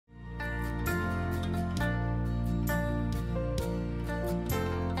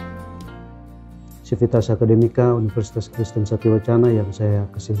Civitas Akademika Universitas Kristen Satya Wacana yang saya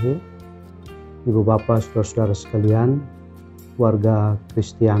kasihi, Ibu Bapak, Saudara-saudara sekalian, warga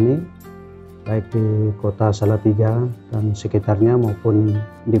Kristiani, baik di kota Salatiga dan sekitarnya maupun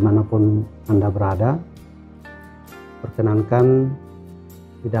dimanapun Anda berada. Perkenankan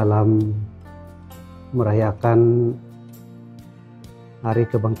di dalam merayakan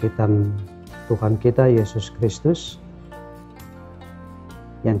Hari Kebangkitan Tuhan kita Yesus Kristus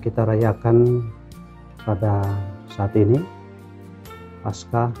yang kita rayakan pada saat ini,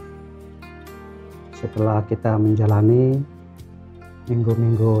 Paskah, setelah kita menjalani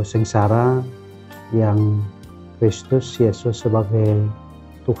minggu-minggu sengsara yang Kristus Yesus sebagai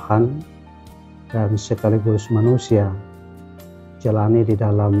Tuhan dan sekaligus manusia jalani di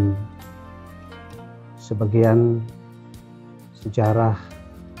dalam sebagian sejarah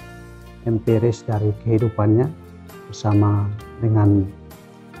empiris dari kehidupannya bersama dengan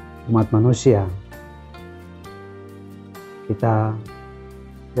umat manusia. Kita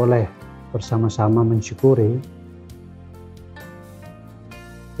boleh bersama-sama mensyukuri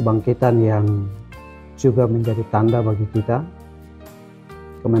kebangkitan yang juga menjadi tanda bagi kita,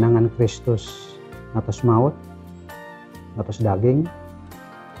 kemenangan Kristus atas maut, atas daging,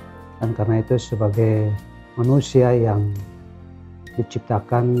 dan karena itu sebagai manusia yang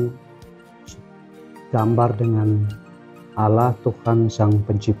diciptakan gambar dengan Allah Tuhan Sang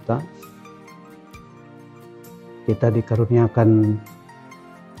Pencipta, kita dikaruniakan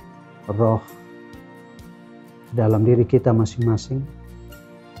roh dalam diri kita masing-masing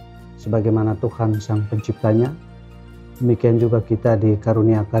sebagaimana Tuhan Sang Penciptanya. Demikian juga kita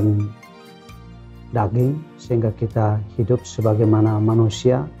dikaruniakan daging sehingga kita hidup sebagaimana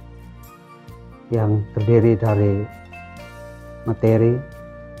manusia yang terdiri dari materi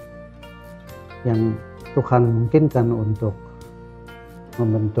yang Tuhan mungkinkan untuk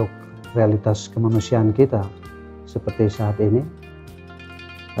membentuk realitas kemanusiaan kita seperti saat ini.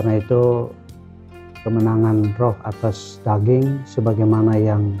 Karena itu kemenangan roh atas daging sebagaimana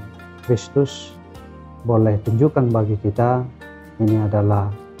yang Kristus boleh tunjukkan bagi kita, ini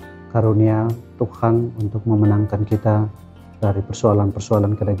adalah karunia Tuhan untuk memenangkan kita dari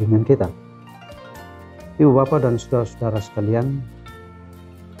persoalan-persoalan kedagingan kita. Ibu Bapak dan saudara-saudara sekalian,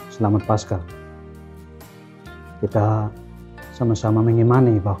 selamat Paskah. Kita sama-sama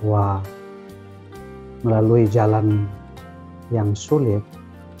mengimani bahwa melalui jalan yang sulit,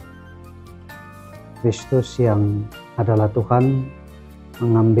 Kristus yang adalah Tuhan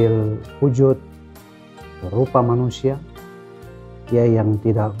mengambil wujud rupa manusia, Dia yang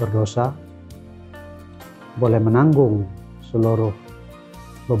tidak berdosa, boleh menanggung seluruh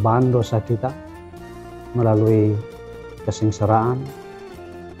beban dosa kita melalui kesengsaraan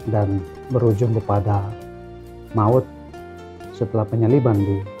dan berujung kepada maut setelah penyaliban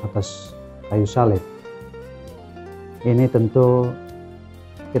di atas kayu salib. Ini tentu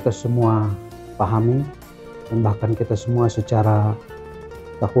kita semua pahami dan bahkan kita semua secara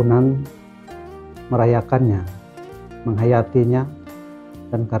tahunan merayakannya, menghayatinya,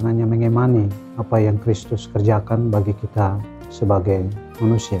 dan karenanya mengimani apa yang Kristus kerjakan bagi kita sebagai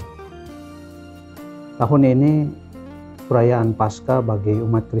manusia. Tahun ini perayaan Paskah bagi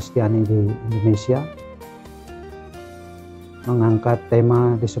umat Kristiani di Indonesia mengangkat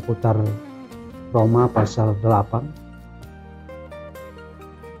tema di seputar Roma pasal 8,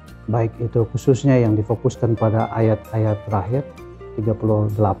 baik itu khususnya yang difokuskan pada ayat-ayat terakhir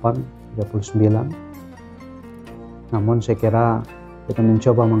 38, 39. Namun saya kira kita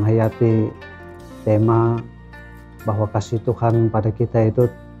mencoba menghayati tema bahwa kasih Tuhan pada kita itu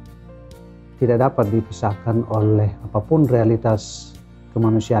tidak dapat dipisahkan oleh apapun realitas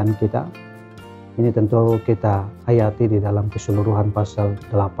kemanusiaan kita. Ini tentu kita hayati di dalam keseluruhan pasal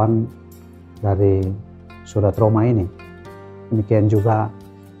 8 dari surat Roma ini. Demikian juga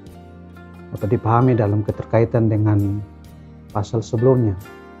dapat dipahami dalam keterkaitan dengan pasal sebelumnya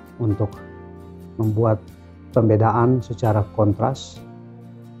untuk membuat pembedaan secara kontras,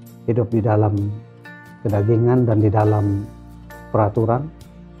 hidup di dalam kedagingan dan di dalam peraturan,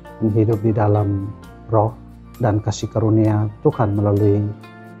 dan hidup di dalam roh dan kasih karunia Tuhan melalui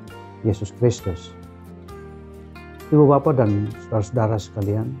Yesus Kristus. Ibu Bapak dan saudara-saudara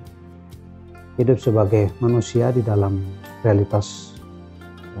sekalian, hidup sebagai manusia di dalam realitas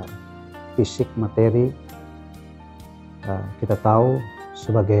fisik, materi, kita tahu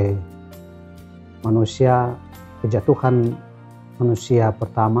sebagai manusia, kejatuhan manusia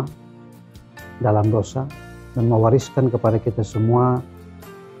pertama dalam dosa dan mewariskan kepada kita semua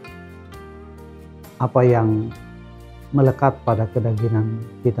apa yang melekat pada kedagingan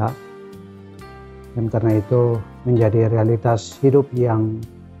kita, dan karena itu menjadi realitas hidup yang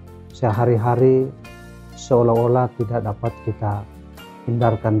sehari-hari seolah-olah tidak dapat kita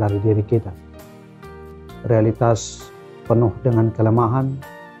hindarkan dari diri kita. Realitas penuh dengan kelemahan,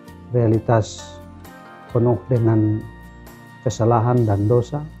 realitas penuh dengan kesalahan dan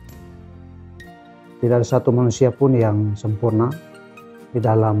dosa. Tidak ada satu manusia pun yang sempurna di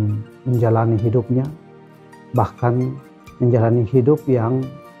dalam menjalani hidupnya, bahkan menjalani hidup yang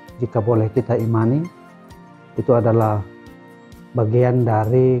jika boleh kita imani, itu adalah bagian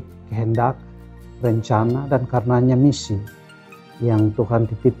dari kehendak, rencana, dan karenanya misi yang Tuhan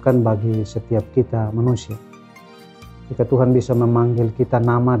titipkan bagi setiap kita manusia. Jika Tuhan bisa memanggil kita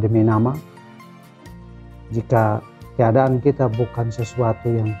nama demi nama, jika keadaan kita bukan sesuatu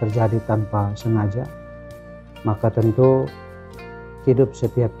yang terjadi tanpa sengaja, maka tentu hidup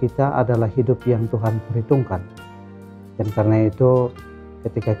setiap kita adalah hidup yang Tuhan perhitungkan. Dan karena itu,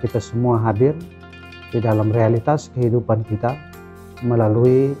 ketika kita semua hadir di dalam realitas kehidupan kita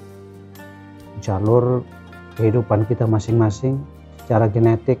melalui jalur kehidupan kita masing-masing secara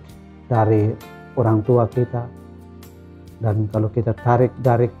genetik dari orang tua kita, dan kalau kita tarik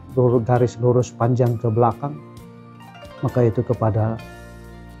garis lurus panjang ke belakang, maka itu kepada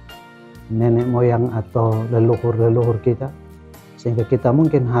nenek moyang atau leluhur-leluhur kita, sehingga kita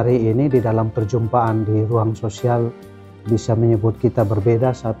mungkin hari ini di dalam perjumpaan di ruang sosial bisa menyebut kita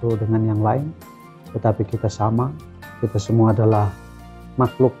berbeda satu dengan yang lain, tetapi kita sama. Kita semua adalah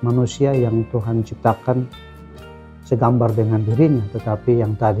makhluk manusia yang Tuhan ciptakan segambar dengan dirinya, tetapi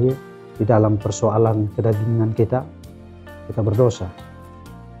yang tadi di dalam persoalan kedagingan kita berdosa.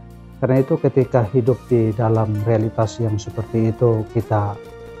 Karena itu ketika hidup di dalam realitas yang seperti itu, kita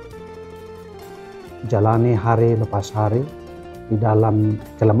jalani hari lepas hari di dalam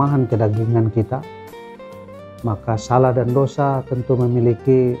kelemahan kedagingan kita, maka salah dan dosa tentu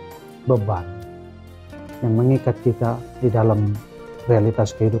memiliki beban yang mengikat kita di dalam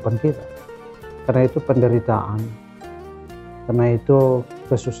realitas kehidupan kita. Karena itu penderitaan, karena itu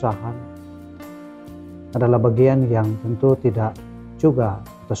kesusahan adalah bagian yang tentu tidak juga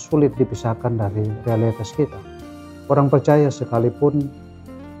atau sulit dipisahkan dari realitas kita. Orang percaya sekalipun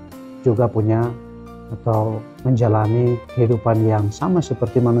juga punya atau menjalani kehidupan yang sama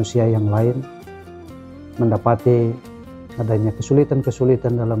seperti manusia yang lain, mendapati adanya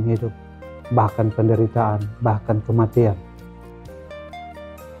kesulitan-kesulitan dalam hidup, bahkan penderitaan, bahkan kematian.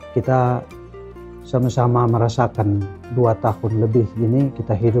 Kita sama-sama merasakan 2 tahun lebih ini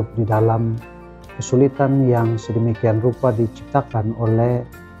kita hidup di dalam kesulitan yang sedemikian rupa diciptakan oleh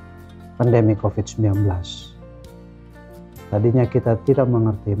pandemi COVID-19. Tadinya kita tidak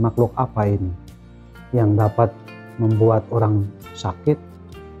mengerti makhluk apa ini yang dapat membuat orang sakit,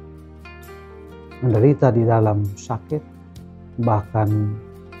 menderita di dalam sakit, bahkan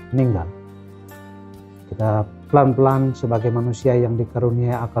meninggal. Kita pelan-pelan sebagai manusia yang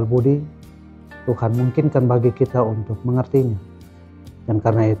dikaruniai akal budi, Tuhan mungkinkan bagi kita untuk mengertinya. Dan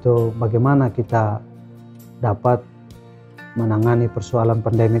karena itu bagaimana kita dapat menangani persoalan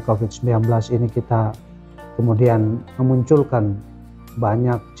pandemi COVID-19 ini, kita kemudian memunculkan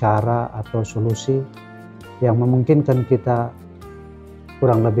banyak cara atau solusi yang memungkinkan kita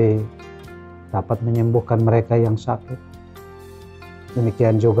kurang lebih dapat menyembuhkan mereka yang sakit.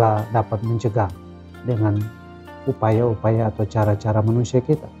 Demikian juga dapat mencegah dengan upaya-upaya atau cara-cara manusia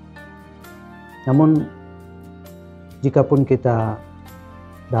kita. Namun jikapun kita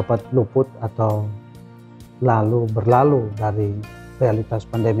dapat luput atau berlalu dari realitas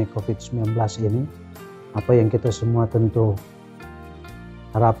pandemi COVID-19 ini, apa yang kita semua tentu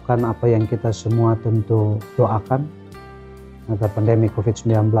harapkan, apa yang kita semua tentu doakan, agar pandemi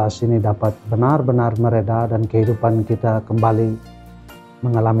COVID-19 ini dapat benar-benar mereda dan kehidupan kita kembali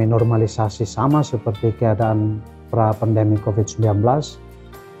mengalami normalisasi sama seperti keadaan pra-pandemi COVID-19.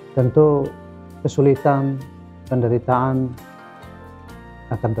 Tentu kesulitan, penderitaan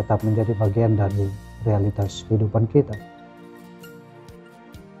akan tetap menjadi bagian dari realitas kehidupan kita.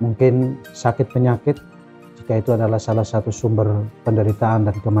 Mungkin sakit penyakit, jika itu adalah salah satu sumber penderitaan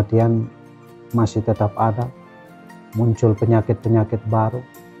dan kematian, masih tetap ada. Muncul penyakit-penyakit baru.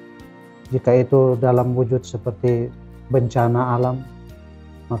 Jika itu dalam wujud seperti bencana alam,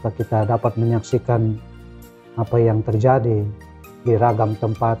 maka kita dapat menyaksikan apa yang terjadi di ragam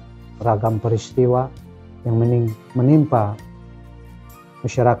tempat, ragam peristiwa yang menimpa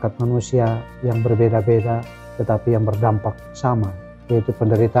masyarakat manusia yang berbeda-beda tetapi yang berdampak sama, yaitu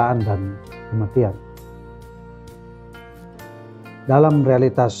penderitaan dan kematian. Dalam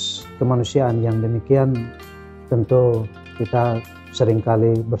realitas kemanusiaan yang demikian, tentu kita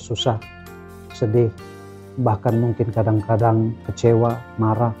seringkali bersusah, sedih, bahkan mungkin kadang-kadang kecewa,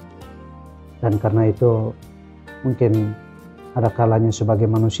 marah. Dan karena itu mungkin ada kalanya sebagai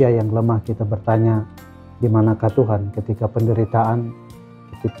manusia yang lemah kita bertanya, Di manakah Tuhan ketika penderitaan,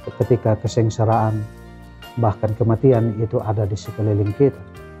 ketika kesengsaraan, bahkan kematian itu ada di sekeliling kita.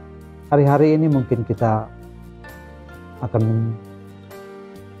 Hari-hari ini mungkin kita akan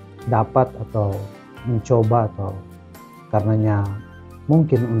dapat atau mencoba atau karenanya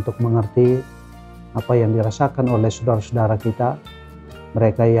mungkin untuk mengerti apa yang dirasakan oleh saudara-saudara kita,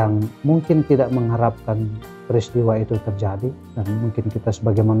 mereka yang mungkin tidak mengharapkan peristiwa itu terjadi, dan mungkin kita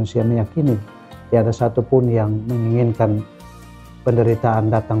sebagai manusia meyakini tiada satupun yang menginginkan penderitaan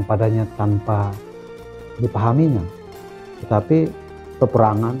datang padanya tanpa dipahaminya. Tetapi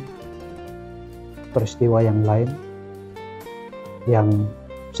peperangan, peristiwa yang lain yang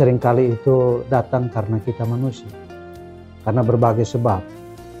seringkali itu datang karena kita manusia, karena berbagai sebab,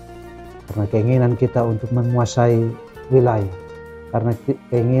 karena keinginan kita untuk menguasai wilayah, karena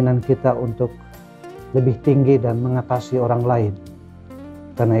keinginan kita untuk lebih tinggi dan mengatasi orang lain.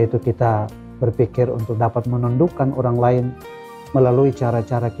 Karena itu kita berpikir untuk dapat menundukkan orang lain melalui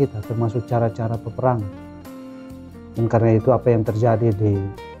cara-cara kita, termasuk cara-cara peperangan. Dan karena itu apa yang terjadi di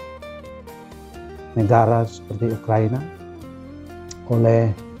negara seperti Ukraina,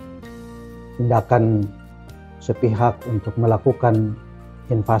 oleh tindakan sepihak untuk melakukan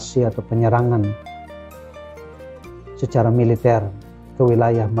invasi atau penyerangan secara militer ke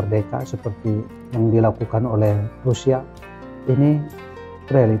wilayah merdeka seperti yang dilakukan oleh Rusia, ini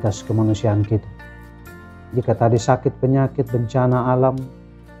realitas kemanusiaan kita. Jika tadi sakit, penyakit, bencana alam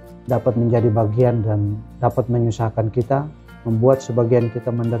dapat menjadi bagian dan dapat menyusahkan kita, membuat sebagian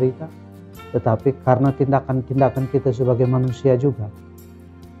kita menderita, tetapi karena tindakan-tindakan kita sebagai manusia juga,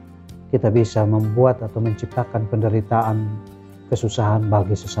 kita bisa membuat atau menciptakan penderitaan, kesusahan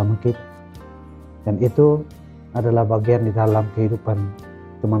bagi sesama kita. Dan itu adalah bagian di dalam kehidupan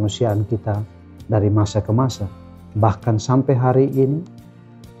kemanusiaan kita dari masa ke masa. Bahkan sampai hari ini,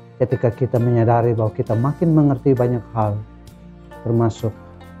 ketika kita menyadari bahwa kita makin mengerti banyak hal, termasuk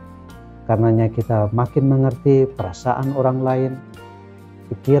karenanya kita makin mengerti perasaan orang lain,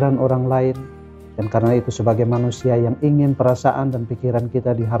 pikiran orang lain, dan karena itu sebagai manusia yang ingin perasaan dan pikiran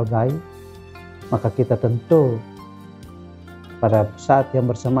kita dihargai, maka kita tentu pada saat yang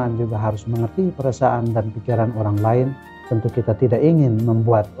bersamaan juga harus mengerti perasaan dan pikiran orang lain. Tentu kita tidak ingin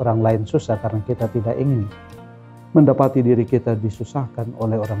membuat orang lain susah karena kita tidak ingin mendapati diri kita disusahkan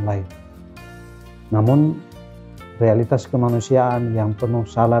oleh orang lain. Namun realitas kemanusiaan yang penuh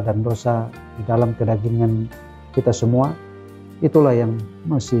salah dan dosa di dalam kedagingan kita semua, itulah yang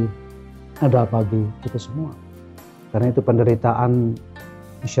masih ada bagi kita semua. Karena itu penderitaan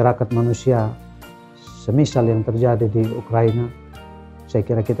masyarakat manusia semisal yang terjadi di Ukraina, saya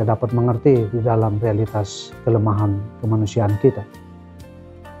kira kita dapat mengerti di dalam realitas kelemahan kemanusiaan kita.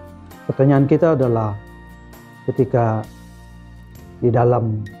 Pertanyaan kita adalah, ketika di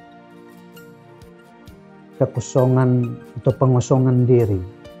dalam kekosongan atau pengosongan diri,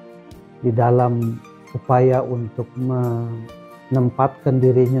 di dalam upaya untuk menempatkan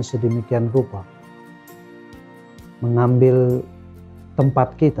dirinya sedemikian rupa, mengambil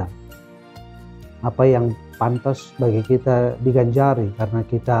tempat kita, apa yang pantas bagi kita diganjari karena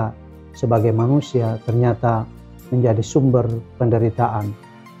kita sebagai manusia ternyata menjadi sumber penderitaan,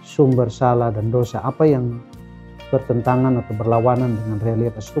 sumber salah dan dosa, apa yang bertentangan atau berlawanan dengan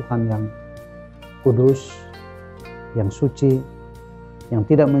realitas Tuhan yang kudus, yang suci, yang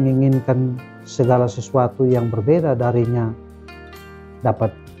tidak menginginkan segala sesuatu yang berbeda darinya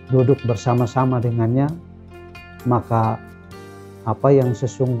dapat duduk bersama-sama dengannya, maka apa yang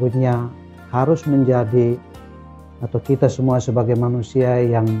sesungguhnya harus menjadi, atau kita semua sebagai manusia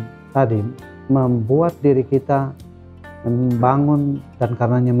yang tadi membuat diri kita membangun dan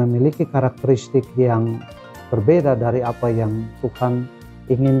karenanya memiliki karakteristik yang berbeda dari apa yang Tuhan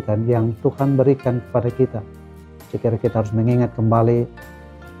inginkan, yang Tuhan berikan kepada kita. Sekiranya kita harus mengingat kembali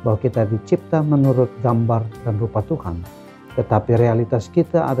bahwa kita dicipta menurut gambar dan rupa Tuhan. Tetapi realitas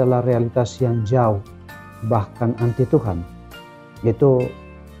kita adalah realitas yang jauh, bahkan anti Tuhan. Itu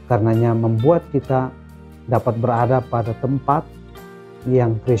karenanya membuat kita dapat berada pada tempat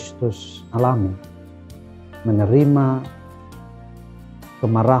yang Kristus alami. Menerima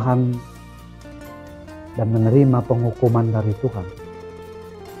kemarahan dan menerima penghukuman dari Tuhan.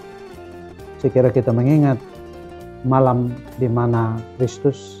 Sekiranya kita mengingat malam di mana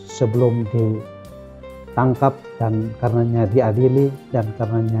Kristus sebelum ditangkap dan karenanya diadili dan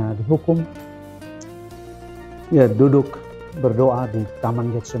karenanya dihukum, ia duduk berdoa di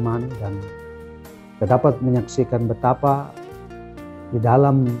Taman Getsemani, dan kita dapat menyaksikan betapa di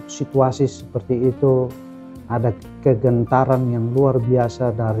dalam situasi seperti itu ada kegentaran yang luar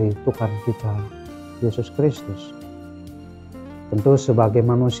biasa dari Tuhan kita Yesus Kristus. Tentu sebagai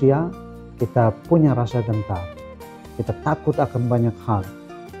manusia kita punya rasa gentar, kita takut akan banyak hal.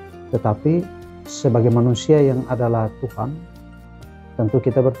 Tetapi sebagai manusia yang adalah Tuhan, tentu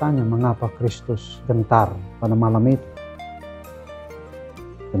kita bertanya mengapa Kristus gentar pada malam itu.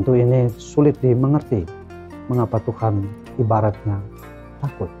 Tentu ini sulit dimengerti, mengapa Tuhan ibaratnya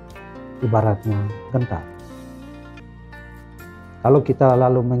takut, ibaratnya gentar. Kalau kita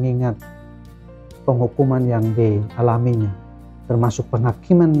lalu mengingat penghukuman yang dialaminya, termasuk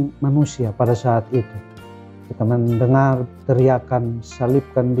penghakiman manusia pada saat itu, kita mendengar teriakan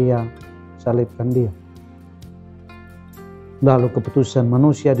salibkan dia, salibkan dia. Lalu keputusan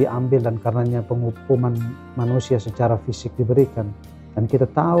manusia diambil dan karenanya penghukuman manusia secara fisik diberikan. Dan kita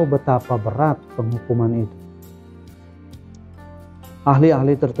tahu betapa berat penghukuman itu.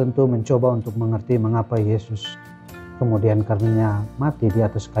 Ahli-ahli tertentu mencoba untuk mengerti mengapa Yesus kemudian karenanya mati di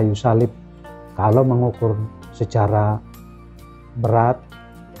atas kayu salib. Kalau mengukur secara berat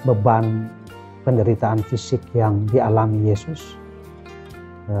beban penderitaan fisik yang dialami Yesus,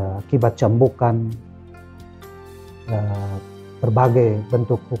 akibat cambukan, berbagai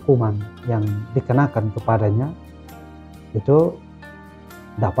bentuk hukuman yang dikenakan kepadanya, itu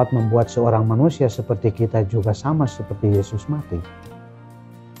dapat membuat seorang manusia seperti kita juga sama seperti Yesus mati.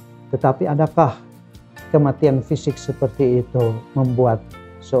 Tetapi adakah kematian fisik seperti itu membuat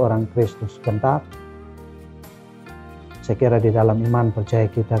seorang Kristus gentar? Saya kira di dalam iman percaya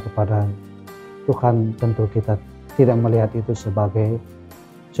kita kepada Tuhan, tentu kita tidak melihat itu sebagai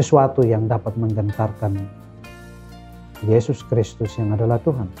sesuatu yang dapat menggentarkan Yesus Kristus yang adalah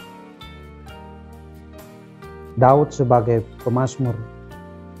Tuhan. Daud sebagai pemazmur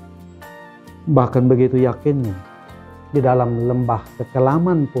bahkan begitu yakinnya, di dalam lembah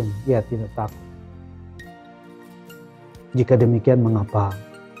kekelaman pun ia tidak takut. Jika demikian, mengapa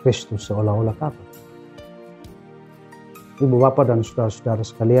Kristus seolah-olah takut? Ibu bapak dan saudara-saudara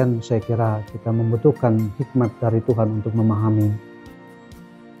sekalian, saya kira kita membutuhkan hikmat dari Tuhan untuk memahami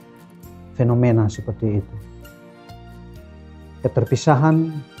fenomena seperti itu. Keterpisahan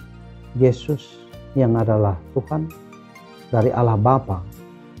Yesus yang adalah Tuhan dari Allah Bapa,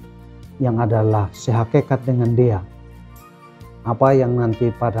 yang adalah sehakikat dengan Dia. Apa yang nanti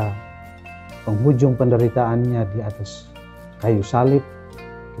pada penghujung penderitaannya di atas kayu salib,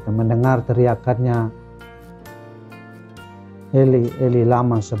 kita mendengar teriakannya, Eli, Eli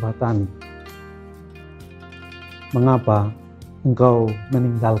lama sabachthani, mengapa engkau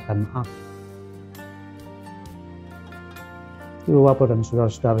meninggalkan aku? Ibu bapak dan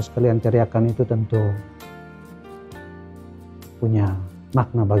saudara-saudara sekalian, teriakan itu tentu punya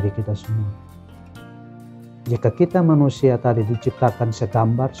makna bagi kita semua. Jika kita manusia tadi diciptakan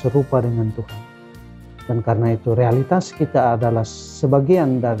segambar serupa dengan Tuhan, dan karena itu realitas kita adalah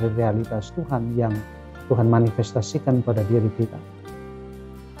sebagian dari realitas Tuhan yang Tuhan manifestasikan pada diri kita,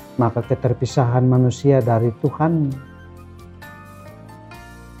 maka keterpisahan manusia dari Tuhan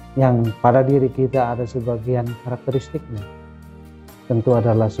yang pada diri kita ada sebagian karakteristiknya, tentu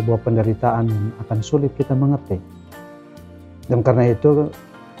adalah sebuah penderitaan yang akan sulit kita mengerti. Dan karena itu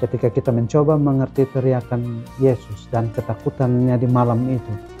ketika kita mencoba mengerti teriakan Yesus dan ketakutannya di malam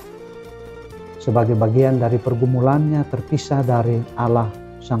itu sebagai bagian dari pergumulannya terpisah dari Allah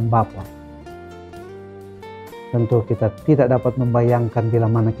Sang Bapa, tentu kita tidak dapat membayangkan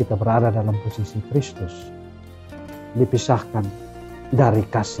bila mana kita berada dalam posisi Kristus, dipisahkan dari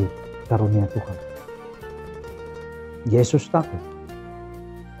kasih karunia Tuhan. Yesus takut,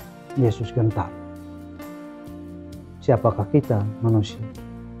 Yesus gentar. Siapakah kita manusia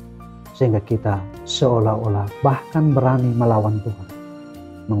sehingga kita seolah-olah bahkan berani melawan Tuhan,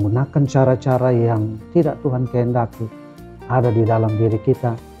 menggunakan cara-cara yang tidak Tuhan kehendaki ada di dalam diri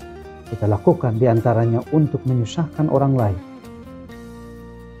kita. Kita lakukan diantaranya untuk menyusahkan orang lain,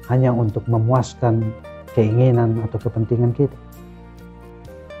 hanya untuk memuaskan keinginan atau kepentingan kita.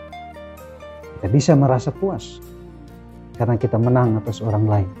 Kita bisa merasa puas karena kita menang atas orang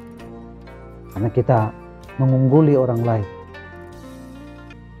lain, karena kita mengungguli orang lain.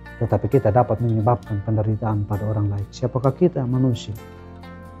 Tetapi kita dapat menyebabkan penderitaan pada orang lain. Siapakah kita manusia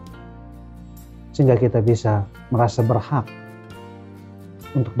sehingga kita bisa merasa berhak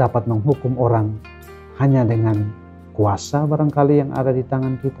untuk dapat menghukum orang hanya dengan kuasa barangkali yang ada di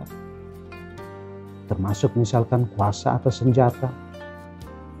tangan kita, termasuk misalkan kuasa atas senjata,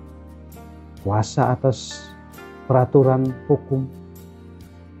 kuasa atas peraturan hukum.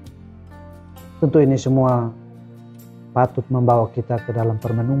 Tentu ini semua patut membawa kita ke dalam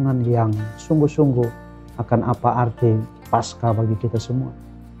permenungan yang sungguh-sungguh akan apa arti Paskah bagi kita semua.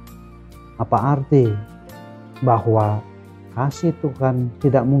 Apa arti bahwa kasih Tuhan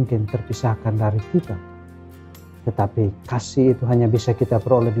tidak mungkin terpisahkan dari kita. Tetapi kasih itu hanya bisa kita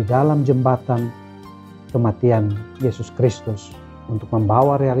peroleh di dalam jembatan kematian Yesus Kristus untuk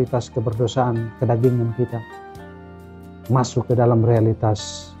membawa realitas keberdosaan kedagingan kita masuk ke dalam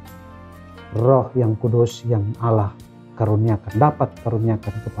realitas Roh yang kudus yang Allah dapat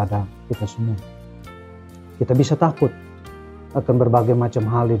karuniakan kepada kita semua. Kita bisa takut akan berbagai macam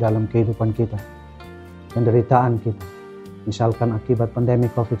hal di dalam kehidupan kita, penderitaan kita, misalkan akibat pandemi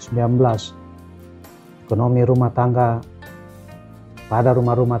COVID-19, ekonomi rumah tangga pada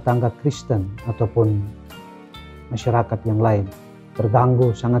rumah-rumah tangga Kristen ataupun masyarakat yang lain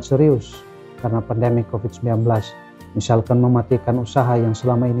terganggu sangat serius karena pandemi COVID-19, misalkan mematikan usaha yang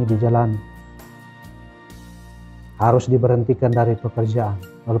selama ini dijalani, harus diberhentikan dari pekerjaan.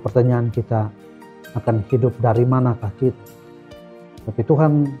 Lalu pertanyaan kita, akan hidup dari manakah kita? Tapi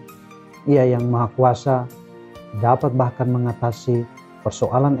Tuhan, Ia yang Maha Kuasa, dapat bahkan mengatasi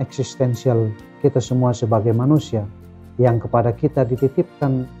persoalan eksistensial kita semua sebagai manusia yang kepada kita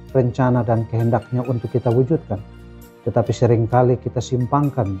dititipkan rencana dan kehendaknya untuk kita wujudkan. Tetapi seringkali kita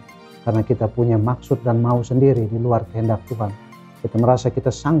simpangkan karena kita punya maksud dan mau sendiri di luar kehendak Tuhan. Kita merasa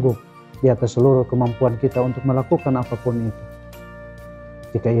kita sanggup di atas seluruh kemampuan kita untuk melakukan apapun itu.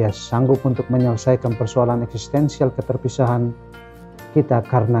 Jika Ia sanggup untuk menyelesaikan persoalan eksistensial keterpisahan kita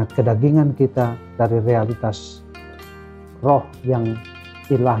karena kedagingan kita dari realitas roh yang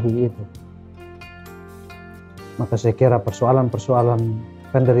ilahi itu, maka saya kira persoalan-persoalan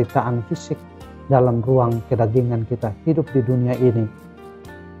penderitaan fisik dalam ruang kedagingan kita hidup di dunia ini,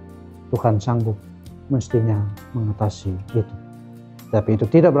 Tuhan sanggup mestinya mengatasi itu. Tapi itu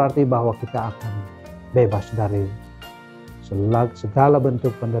tidak berarti bahwa kita akan bebas dari segala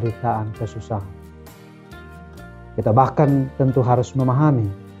bentuk penderitaan, kesusahan. Kita bahkan tentu harus memahami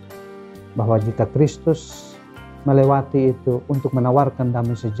bahwa jika Kristus melewati itu untuk menawarkan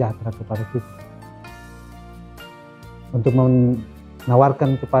damai sejahtera kepada kita, untuk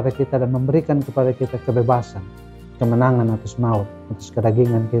menawarkan kepada kita dan memberikan kepada kita kebebasan, kemenangan atas maut, atas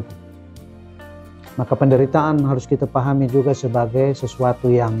kedagingan kita, maka penderitaan harus kita pahami juga sebagai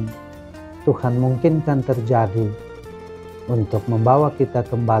sesuatu yang Tuhan mungkinkan terjadi untuk membawa kita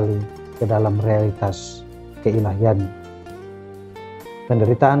kembali ke dalam realitas keilahian.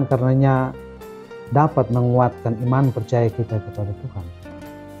 Penderitaan karenanya dapat menguatkan iman percaya kita kepada Tuhan.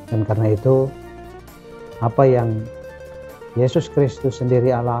 Dan karena itu, apa yang Yesus Kristus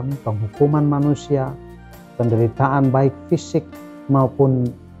sendiri alami, penghukuman manusia, penderitaan baik fisik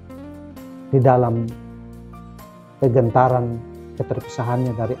maupun di dalam kegentaran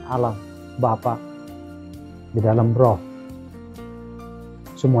keterpisahannya dari Allah Bapa di dalam roh,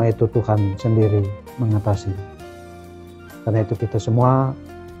 semua itu Tuhan sendiri mengatasi. Karena itu kita semua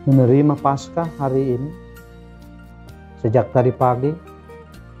menerima Paskah hari ini, sejak tadi pagi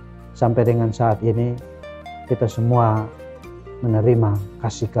sampai dengan saat ini kita semua menerima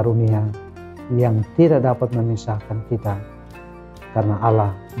kasih karunia yang tidak dapat memisahkan kita, karena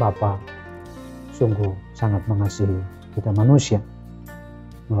Allah Bapa sungguh sangat mengasihi kita manusia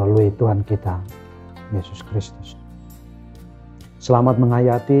melalui Tuhan kita Yesus Kristus. Selamat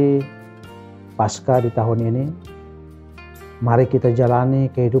menghayati Paskah di tahun ini. Mari kita jalani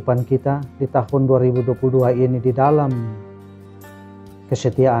kehidupan kita di tahun 2022 ini di dalam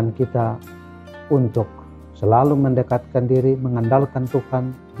kesetiaan kita untuk selalu mendekatkan diri, mengandalkan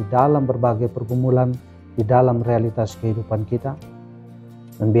Tuhan di dalam berbagai pergumulan, di dalam realitas kehidupan kita.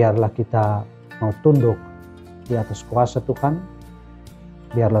 Dan biarlah kita mau tunduk di atas kuasa Tuhan.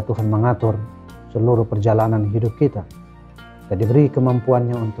 Biarlah Tuhan mengatur seluruh perjalanan hidup kita. Kita diberi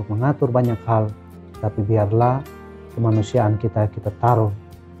kemampuannya untuk mengatur banyak hal, tapi biarlah kemanusiaan kita taruh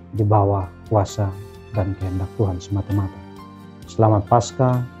di bawah kuasa dan kehendak Tuhan semata-mata. Selamat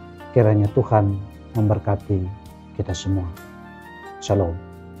Paskah, kiranya Tuhan memberkati kita semua. Shalom.